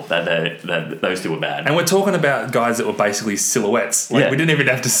at all. Those two were bad. And we're talking about guys that were basically silhouettes. Like we didn't even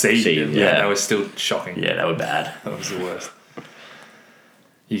have to see them. Yeah, they were still shocking. Yeah, they were bad. That was the worst.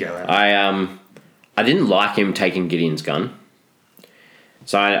 You go, Aaron. I didn't like him taking Gideon's gun.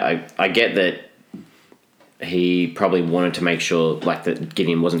 So I get that he probably wanted to make sure like that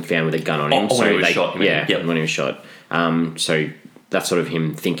Gideon wasn't found with a gun on him. When he was shot. When he was shot. So that's sort of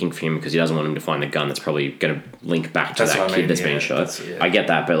him thinking for him because he doesn't want him to find the gun that's probably going to link back to that kid that's been shot. I get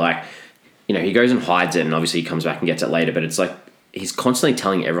that, but like, he goes and hides it and obviously he comes back and gets it later, but it's like he's constantly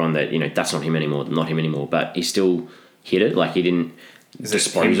telling everyone that, that's not him anymore, not him anymore, but he still hid it. Like he didn't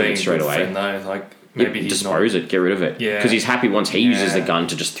dispose of it straight away. Though? Like maybe he's dispose it, get rid of it. Yeah. Because he's happy once he uses the gun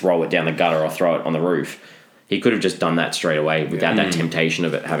to just throw it down the gutter or throw it on the roof. He could have just done that straight away without that temptation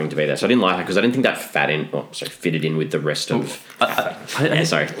of it having to be there. So I didn't like it because I didn't think that fitted in with the rest of. I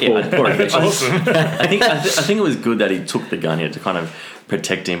think it was good that he took the gun here to kind of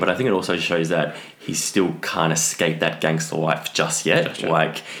protect him, but I think it also shows that he still can't escape that gangster life just yet.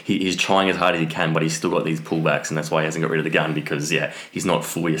 Like he's trying as hard as he can, but he's still got these pullbacks, and that's why he hasn't got rid of the gun because he's not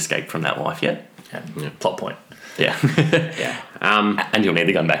fully escaped from that life yet. Plot point. Yeah. And you'll need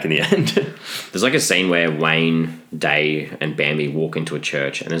the gun back in the end. There's like a scene where Wayne, Day, and Bambi walk into a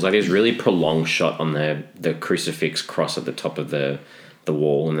church, and there's like this really prolonged shot on the crucifix cross at the top of the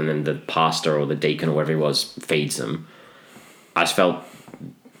wall, and then the pastor or the deacon or whatever he was feeds them. I just felt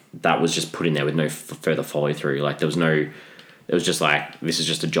that was just put in there with no further follow through. Like it was just like, this is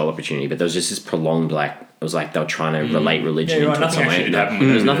just a job opportunity, but there was just this prolonged, like, it was like they were trying to relate religion into it somewhere.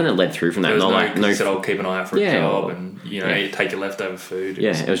 There was nothing that led through from that. No said, I'll keep an eye out for a job and, take your leftover food.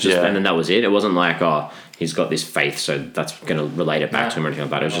 It was just, and then that was it. It wasn't like, he's got this faith, so that's going to relate it back to him or anything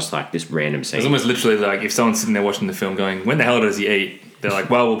like that. It was just like this random scene. It's almost literally like if someone's sitting there watching the film going, when the hell does he eat? They're like,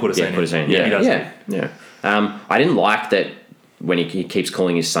 well, we'll put a scene in. He does eat. I didn't like that when he keeps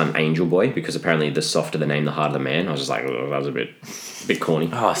calling his son Angel Boy, because apparently the softer the name, the harder the man. I was just like, that was a bit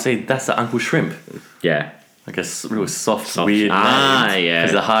corny. Oh, see, that's the Uncle Shrimp. Yeah. Like a real soft. Weird name. Yeah.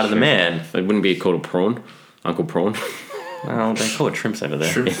 Because the harder the man. It wouldn't be called a prawn. Uncle Prawn. Well, they call it shrimps over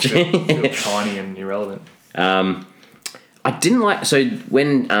there. Shrimps feel tiny and irrelevant. I didn't like... So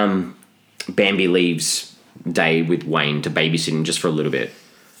when Bambi leaves Day with Wayne to babysitting just for a little bit,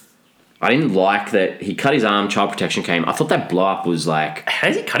 I didn't like that he cut his arm, child protection came. I thought that blow up was like... How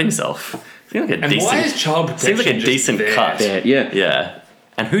does he cut himself? Seems like why is child protection seems like a decent cut. Yeah.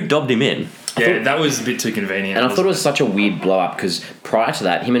 And who dobbed him in? That was a bit too convenient. And I thought it was such a weird blow up because prior to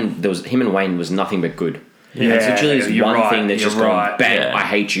that, him and Wayne was nothing but good. Yeah, it's literally this one thing that's just gone, bang, Yeah. I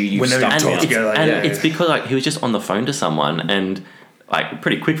hate you, you've stuck me. And it's because he was just on the phone to someone and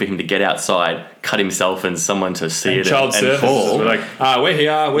pretty quick for him to get outside, cut himself and someone to see it child and fall. Were like, we're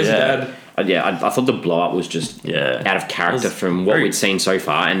here, where's your dad? I thought the blow up was just out of character from what we'd seen so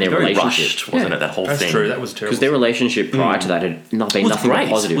far and their relationship. Rushed, wasn't it? That whole thing. That's true. That was terrible. Because their relationship prior to that had not been nothing but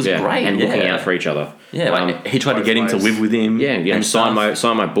positive. It was great. And looking out for each other. Yeah, he tried to get him to live with him. Yeah, and sign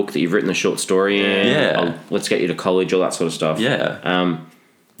my book that you've written a short story in. Yeah. Let's get you to college, all that sort of stuff. Yeah.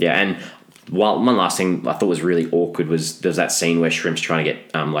 And one last thing I thought was really awkward was there's that scene where Shrimp's trying to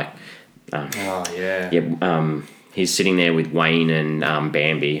get he's sitting there with Wayne and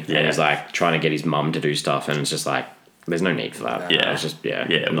Bambi, and he's like trying to get his mum to do stuff, and it's just like there's no need for that. It's just not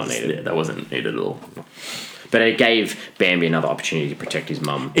needed. Yeah, that wasn't needed at all. But it gave Bambi another opportunity to protect his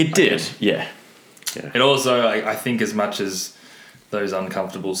mum. It did. Yeah. It also, I think, as much as those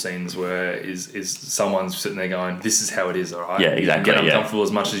uncomfortable scenes where is someone's sitting there going, "This is how it is, all right? Yeah, exactly, You can get yeah. uncomfortable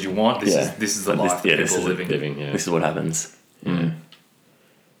as much as you want. This is the life people are living. This is what happens.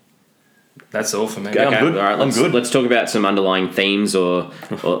 That's all for me. Okay. I'm good. All right, I'm good. Let's talk about some underlying themes or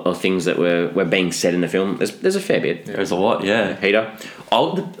things that were being said in the film. There's a fair bit. There's a lot, yeah. Peter?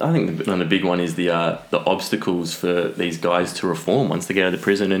 I think the big one is the obstacles for these guys to reform once they get out of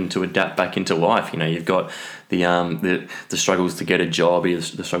prison and to adapt back into life. You know, you've got the struggles to get a job, the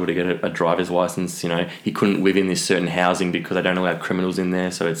struggle to get a driver's license. You know, he couldn't live in this certain housing because they don't allow criminals in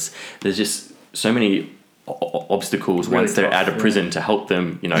there. So there's just so many obstacles really once they're tough, out of prison to help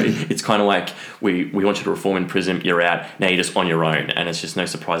them. You know, it's kind of like we want you to reform in prison, you're out, now you're just on your own, and it's just no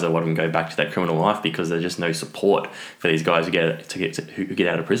surprise that a lot of them go back to that criminal life because there's just no support for these guys who get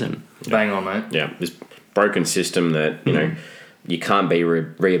out of prison. Bang on, mate. Yeah, this broken system that, you know, you can't be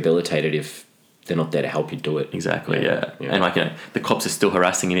rehabilitated if they're not there to help you do it. Exactly, yeah. And like, you know, the cops are still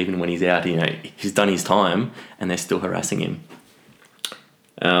harassing him even when he's out. You know, he's done his time and they're still harassing him.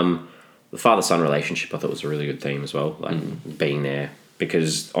 The father-son relationship I thought was a really good theme as well, like being there.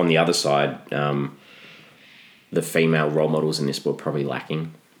 Because on the other side, the female role models in this were probably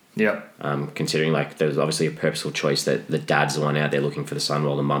lacking. Yep. Considering like there's obviously a purposeful choice that the dad's the one out there looking for the son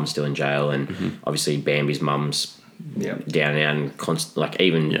while the mum's still in jail, and obviously Bambi's mum's down and like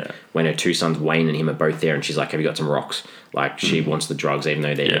even when her two sons Wayne and him are both there, and she's like, "Have you got some rocks?" Like she wants the drugs even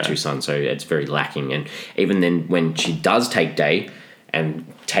though they're her two sons, so it's very lacking. And even then when she does take Day and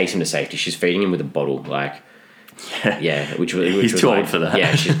takes him to safety, she's feeding him with a bottle, like which he's was too like, old for that.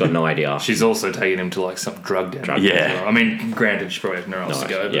 Yeah, she's got no idea. She's also taking him to like some drug den. Yeah. I mean, granted, she probably had nowhere else to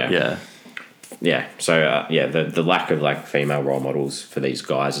go. But Yeah. So the lack of like female role models for these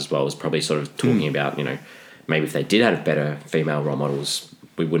guys as well is probably sort of talking about, you know, maybe if they did have better female role models,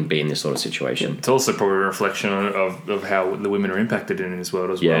 we wouldn't be in this sort of situation. It's also probably a reflection of how the women are impacted in this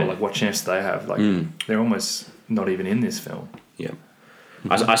world as well. Like what chance do they have? Like they're almost not even in this film. Yeah.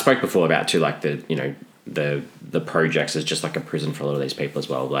 I spoke before about too, like the projects is just like a prison for a lot of these people as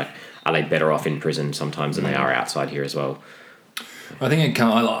well. Like, are they better off in prison sometimes than they are outside here as well? I think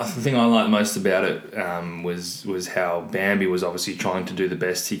the thing I liked most about it was how Bambi was obviously trying to do the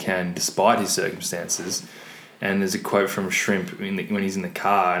best he can despite his circumstances. And there's a quote from Shrimp when he's in the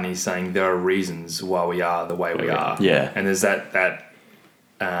car and he's saying there are reasons why we are the way we are. Yeah. And there's that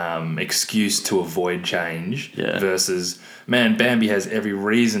excuse to avoid change versus, man, Bambi has every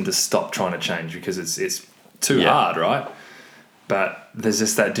reason to stop trying to change because it's too hard, right? But there's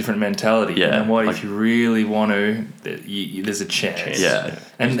just that different mentality. Yeah. And what if you really want to, there's a chance. Yeah.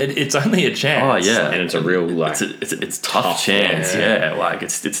 And it's only a chance. Oh, yeah. And it's a real, like... It's tough chance, Like,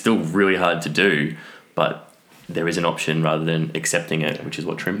 it's still really hard to do, but there is an option rather than accepting it, which is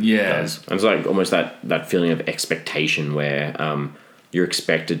what Shrimp does. And it's like almost that feeling of expectation where you're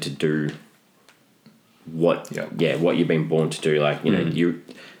expected to do what you've been born to do. Like, you know,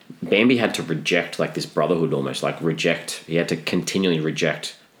 Bambi had to reject like this brotherhood almost, like he had to continually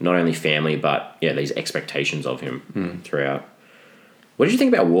reject not only family but these expectations of him throughout. What did you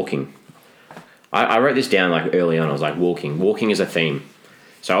think about walking? I wrote this down like early on. I was like, walking is a theme.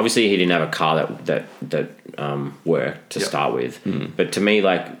 So obviously he didn't have a car that worked to start with, but to me,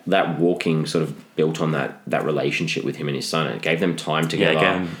 like that walking sort of built on that relationship with him and his son. It gave them time together. Yeah,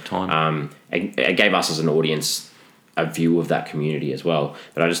 it gave them time. It gave us as an audience a view of that community as well.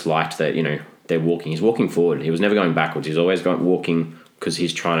 But I just liked that, you know, they're walking. He's walking forward. He was never going backwards. He's always walking because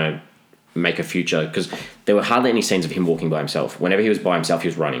he's trying to make a future. Because there were hardly any scenes of him walking by himself. Whenever he was by himself, he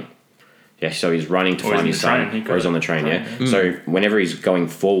was running. Yeah, so he's running to find his son, or he's on the train. So whenever he's going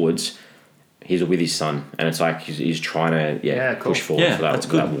forwards, he's with his son, and it's like he's trying to push forward for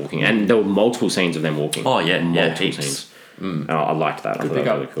that walking. And there were multiple scenes of them walking. Oh yeah, multiple heaps. scenes. And I liked that. I thought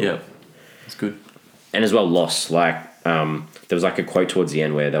that was really cool. Yeah, it's good. And as well, loss. Like there was like a quote towards the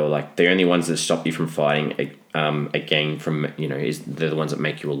end where they were like, the only ones that stop you from fighting again from, you know, they're the ones that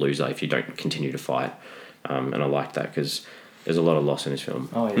make you a loser if you don't continue to fight. And I liked that because there's a lot of loss in this film.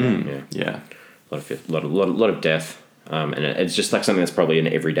 Oh yeah, yeah. A lot of death, and it's just like something that's probably an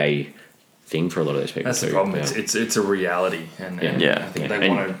everyday thing for a lot of those people. That's the problem. Yeah. It's a reality, and I think they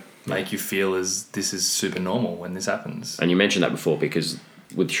want to make you feel as this is super normal when this happens. And you mentioned that before because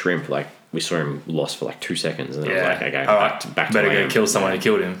with Shrimp, like we saw him lost for like 2 seconds, and then I was like, okay, all right, back to better go kill someone who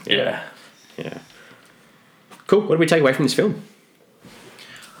killed him. Yeah. Cool. What do we take away from this film?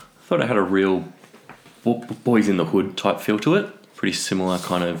 I thought it had a real Boys in the Hood type feel to it. Pretty similar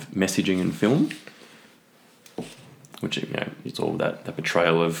kind of messaging in film, which, you know, it's all that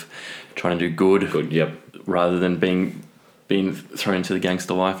portrayal of trying to do good, rather than being thrown into the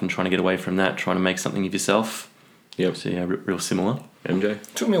gangster life and trying to get away from that, trying to make something of yourself. Yep. So yeah, real similar. MJ.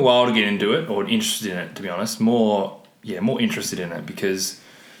 Took me a while to get into it or interested in it, to be honest. More interested in it because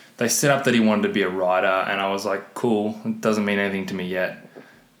they set up that he wanted to be a writer, and I was like, cool. It doesn't mean anything to me yet,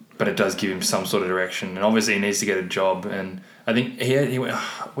 but it does give him some sort of direction. And obviously, he needs to get a job. And I think he went.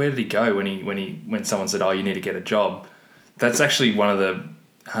 Where did he go when someone said, "Oh, you need to get a job"? That's actually one of the.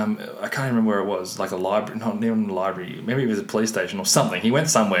 I can't remember where it was. Like a library, not even a library. Maybe it was a police station or something. He went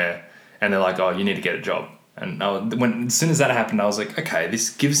somewhere, and they're like, "Oh, you need to get a job." And as soon as that happened, I was like, okay, this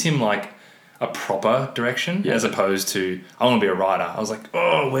gives him like a proper direction as opposed to, I want to be a writer. I was like,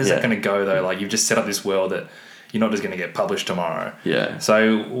 oh, where's that going to go though? Like, you've just set up this world that you're not just going to get published tomorrow. Yeah.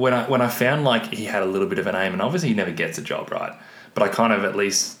 So when I found like he had a little bit of an aim, and obviously he never gets a job, right? But I kind of at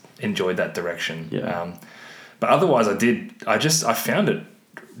least enjoyed that direction. Yeah. But otherwise I found it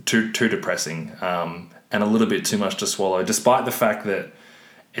too depressing and a little bit too much to swallow, despite the fact that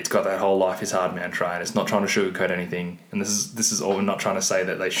it's got that whole life is hard mantra, and it's not trying to sugarcoat anything. And this is all, not trying to say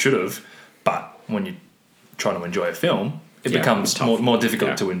that they should have, but when you're trying to enjoy a film, it becomes more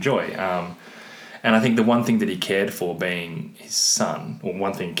difficult to enjoy. And I think the one thing that he cared for being his son, or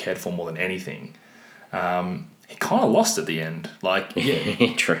one thing he cared for more than anything, he kind of lost at the end. Like,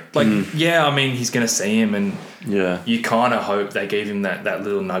 yeah, True. like, I mean, he's going to see him, and Yeah. you kind of hope they gave him that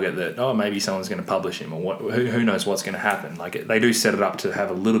little nugget that, oh, maybe someone's going to publish him, or who knows what's going to happen. Like, they do set it up to have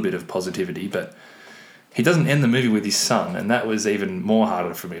a little bit of positivity, but he doesn't end the movie with his son, and that was even more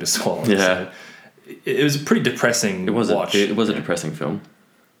harder for me to swallow. Yeah. So it was a pretty depressing watch. It was a depressing film.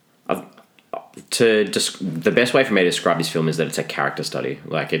 The best way for me to describe this film is that it's a character study.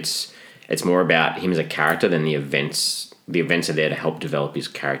 Like, it's more about him as a character than the events. The events are there to help develop his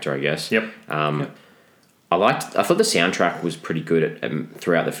character, I guess. Yep. I thought the soundtrack was pretty good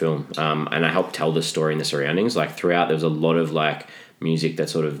throughout the film, and it helped tell the story and the surroundings. Like, throughout, there was a lot of like music that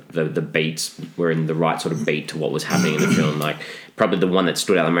sort of the beats were in the right sort of beat to what was happening in the film. Like, probably the one that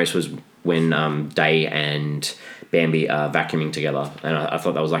stood out the most was when Day and Bambi are vacuuming together, and I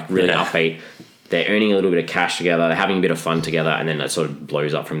thought that was like really upbeat. They're earning a little bit of cash together, they're having a bit of fun together, and then it sort of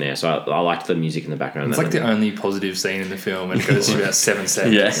blows up from there. So I liked the music in the background. It's like the only positive scene in the film, and it goes to about 7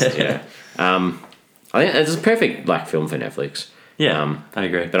 seconds. Yeah. I think it's a perfect like film for Netflix. Yeah, I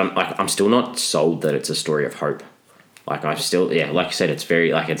agree. But I'm still not sold that it's a story of hope. Like, I still, like you said, it's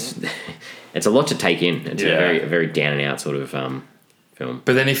very like it's a lot to take in. It's a very down and out sort of film.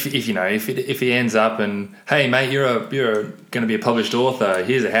 But then if he ends up and, hey mate, you're going to be a published author,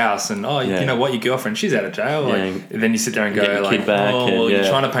 here's a house, and you know what, your girlfriend, she's out of jail. Like, and then you sit there and go like, you're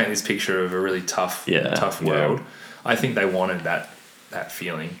trying to paint this picture of a really tough world. I think they wanted that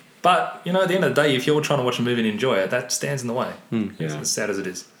feeling. But, at the end of the day, if you're trying to watch a movie and enjoy it, that stands in the way. As sad as it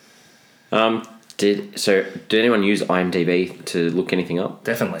is. Did anyone use IMDb to look anything up?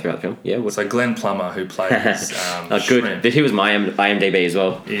 Definitely. Throughout the film? Yeah. So Glenn Plummer, who plays good. Shrimp, He was my IMDb as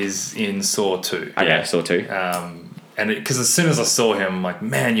well. is in Saw 2. Okay, Saw 2. And because as soon as I saw him, I'm like,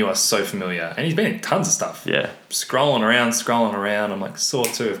 man, you are so familiar. And he's been in tons of stuff. Yeah. Scrolling around. I'm like, Saw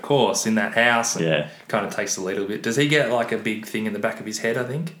 2, of course, in that house. And kind of takes the lead a little bit. Does he get like a big thing in the back of his head, I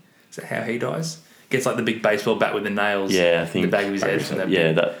think? Is that how he dies? Gets like the big baseball bat with the nails I think in the back of his head. From that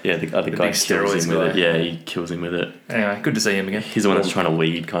the other guy kills him with it. Yeah, he kills him with it. Anyway, good to see him again. He's the one that's trying to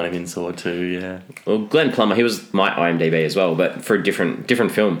lead kind of in Saw 2, yeah. Well, Glenn Plummer, he was my IMDb as well, but for a different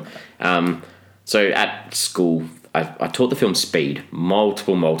film. So at school, I taught the film Speed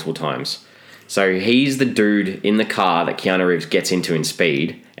multiple times. So he's the dude in the car that Keanu Reeves gets into in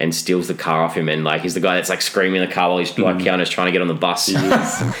Speed and steals the car off him, and like he's the guy that's like screaming in the car while he's like Keanu's trying to get on the bus.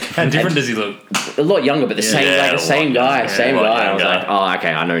 How different does he look? A lot younger, but the same guy. I was younger. like, oh,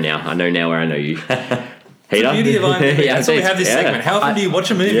 okay, I know now where I know you. The beauty of IMDb. That's why we have this segment. How often do you watch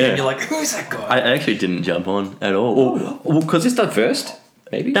a movie and you're like, who's that guy? I actually didn't jump on at all. Well, because it's the first,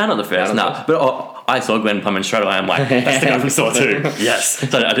 maybe? No, not the first, no. But I saw Glenn Plummer straight away. I'm like, that's the guy from Saw 2. Yes.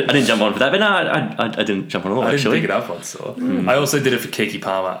 So I didn't jump on for that. But no, I didn't jump on at all, actually. I didn't pick it up on Saw. I also did it for Keke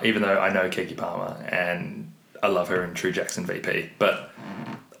Palmer, even though I know Keke Palmer and I love her in True Jackson VP. But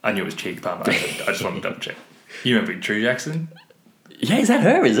I knew it was Keke Palmer. I just wanted to double check. You remember True Jackson? Yeah, is that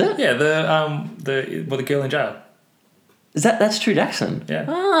her, is it? Yeah, the girl in jail. That's True Jackson? Yeah.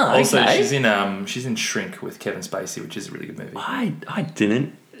 Ah, also, okay. she's in Shrink with Kevin Spacey, which is a really good movie. I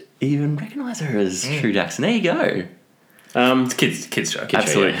didn't even recognise her as True Jackson. There you go. It's a kids show.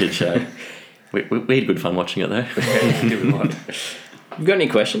 Absolute kid show. We had good fun watching it though. Give it a lot. You got any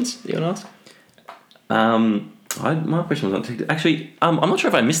questions you want to ask? My question was actually. I'm not sure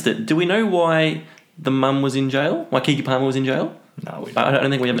if I missed it. Do we know why the mum was in jail? Why Keke Palmer was in jail? No, we don't. I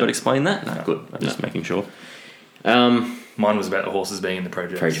don't think we ever got explained that. No, good. I'm just making sure. Mine was about the horses being in the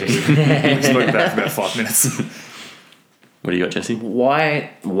project. We spoke about it for about 5 minutes. What do you got, Jesse? Why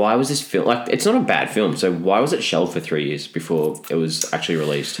was this film like? It's not a bad film. So why was it shelved for 3 years before it was actually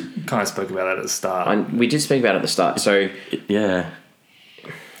released? Kind of spoke about it at the start. We did speak about it at the start. So Yeah.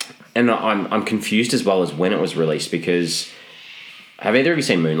 and I'm confused as well as when it was released because have either of you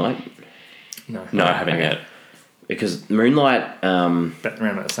seen Moonlight? No. No, I haven't Okay. yet. Because Moonlight But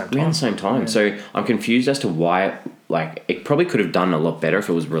around at the same time. around the same time. Yeah. So I'm confused as to why. Like it probably could have done a lot better if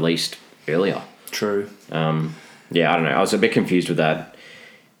it was released earlier. True. Yeah, I don't know. I was a bit confused with that.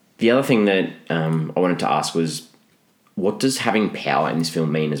 The other thing that I wanted to ask was, what does having power in this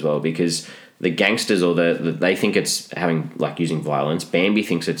film mean as well? Because the gangsters or they think it's having like using violence. Bambi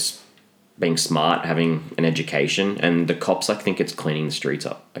thinks it's being smart, having an education, and the cops like think it's cleaning the streets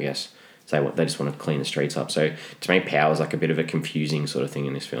up. I guess they just want to clean the streets up. So to me, power is like a bit of a confusing sort of thing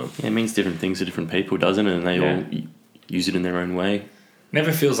in this film. Yeah, it means different things to different people, doesn't it? And they all use it in their own way.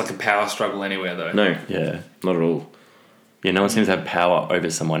 Never feels like a power struggle anywhere, though. No, Yeah. not at all. Yeah, no one seems to have power over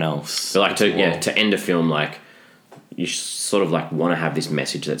someone else. But like It's all- to end a film, like you sort of like want to have this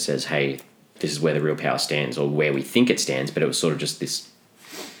message that says, "Hey, this is where the real power stands, or where we think it stands." But it was sort of just this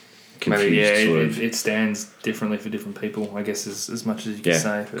confused Maybe, sort of. it stands differently for different people, I guess, as much as you can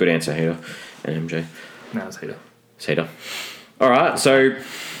say. But Good answer, Heater and MJ. No, it's Heater. Heater. All right, so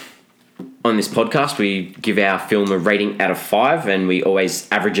on this podcast, we give our film a rating out of 5, and we always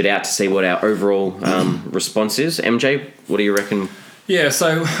average it out to see what our overall response is. MJ, what do you reckon? Yeah,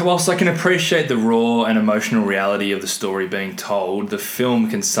 so whilst I can appreciate the raw and emotional reality of the story being told, the film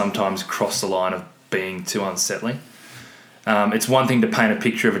can sometimes cross the line of being too unsettling. It's one thing to paint a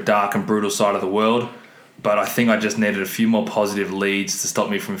picture of a dark and brutal side of the world, but I think I just needed a few more positive leads to stop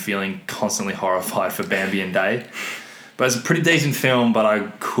me from feeling constantly horrified for Bambi and Day. But it's a pretty decent film, but I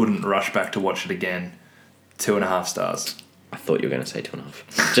couldn't rush back to watch it again. 2.5 stars. I thought you were going to say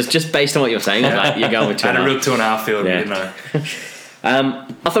 2.5. just based on what you're saying, like, you're going with 2.5. Had a real 2.5 feel, Yeah. didn't I?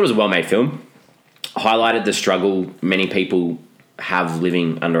 I thought it was a well-made film. Highlighted the struggle many people have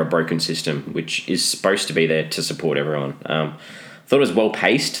living under a broken system, which is supposed to be there to support everyone. Thought it was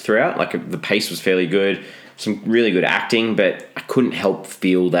well-paced throughout. Like, the pace was fairly good. Some really good acting, but I couldn't help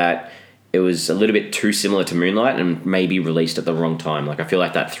feel that it was a little bit too similar to Moonlight and maybe released at the wrong time. Like, I feel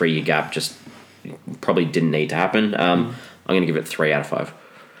like that 3-year gap just probably didn't need to happen. I'm going to give it 3 out of 5.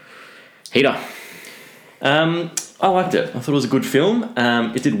 Heater. I liked it. I thought it was a good film.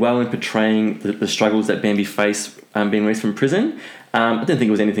 It did well in portraying the struggles that Bambi faced being released from prison. I didn't think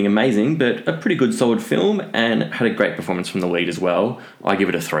it was anything amazing, but a pretty good, solid film, and had a great performance from the lead as well. I give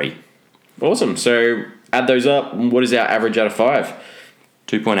it a 3. Awesome. So, add those up. What is our average out of 5?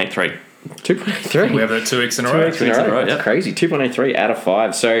 2.83. 2.83. We have that 2 weeks in a 2 row. weeks in a row. yeah. That's crazy. 2.83 out of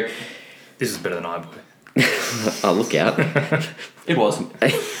 5. So, This is better than iBoy. oh, look out. It was.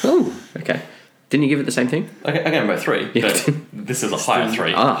 Oh, okay. Didn't you give it the same thing? I gave it about 3. Yeah. But this is a higher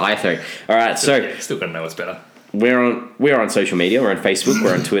 3. Ah, high 3. All right, so Yeah, still got to know what's better. we're on social media. We're on Facebook,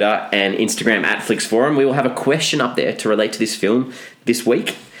 we're on Twitter, and Instagram at FlixForum. We will have a question up there to relate to this film this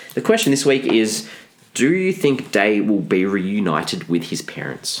week. The question this week is, do you think Day will be reunited with his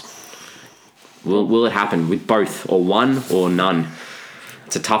parents? Will it happen with both, or one, or none?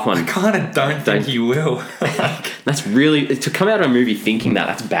 It's a tough one. Kind of don't think you will. That's really... To come out of a movie thinking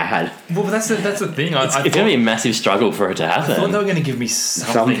that's bad. Well, that's the thing. I It's going to be a massive struggle for it to happen. I thought they were going to give me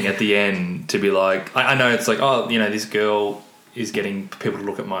something at the end to be like, I know it's like, oh, you know, this girl is getting people to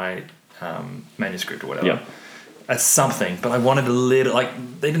look at my manuscript or whatever. Yeah. That's something, but I wanted a little,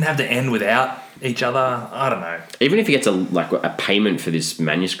 like, they didn't have to end without each other. I don't know. Even if he gets a payment for this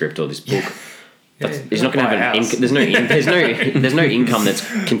manuscript or this book... He's not going to have an income. There's no income that's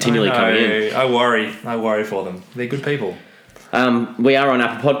continually coming in. I worry for them. They're good people. We are on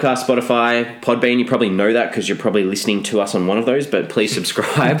Apple Podcasts, Spotify, Podbean. You probably know that because you're probably listening to us on one of those. But please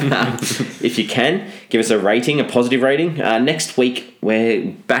subscribe if you can. Give us a rating, a positive rating. Next week we're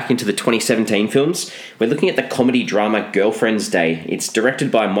back into the 2017 films. We're looking at the comedy drama Girlfriend's Day. It's directed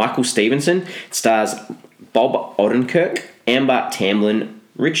by Michael Stevenson. It stars Bob Odenkirk, Amber Tamblyn,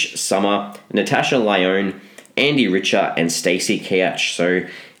 Rich Summer, Natasha Lyonne, Andy Richer, and Stacey Keach. So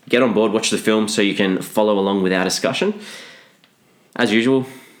get on board, watch the film so you can follow along with our discussion. As usual,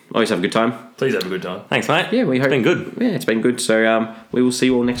 always have a good time. Please have a good time. Thanks, mate. Yeah, we hope It's been good. Yeah, it's been good. So we will see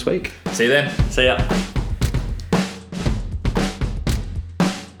you all next week. See you then. See ya.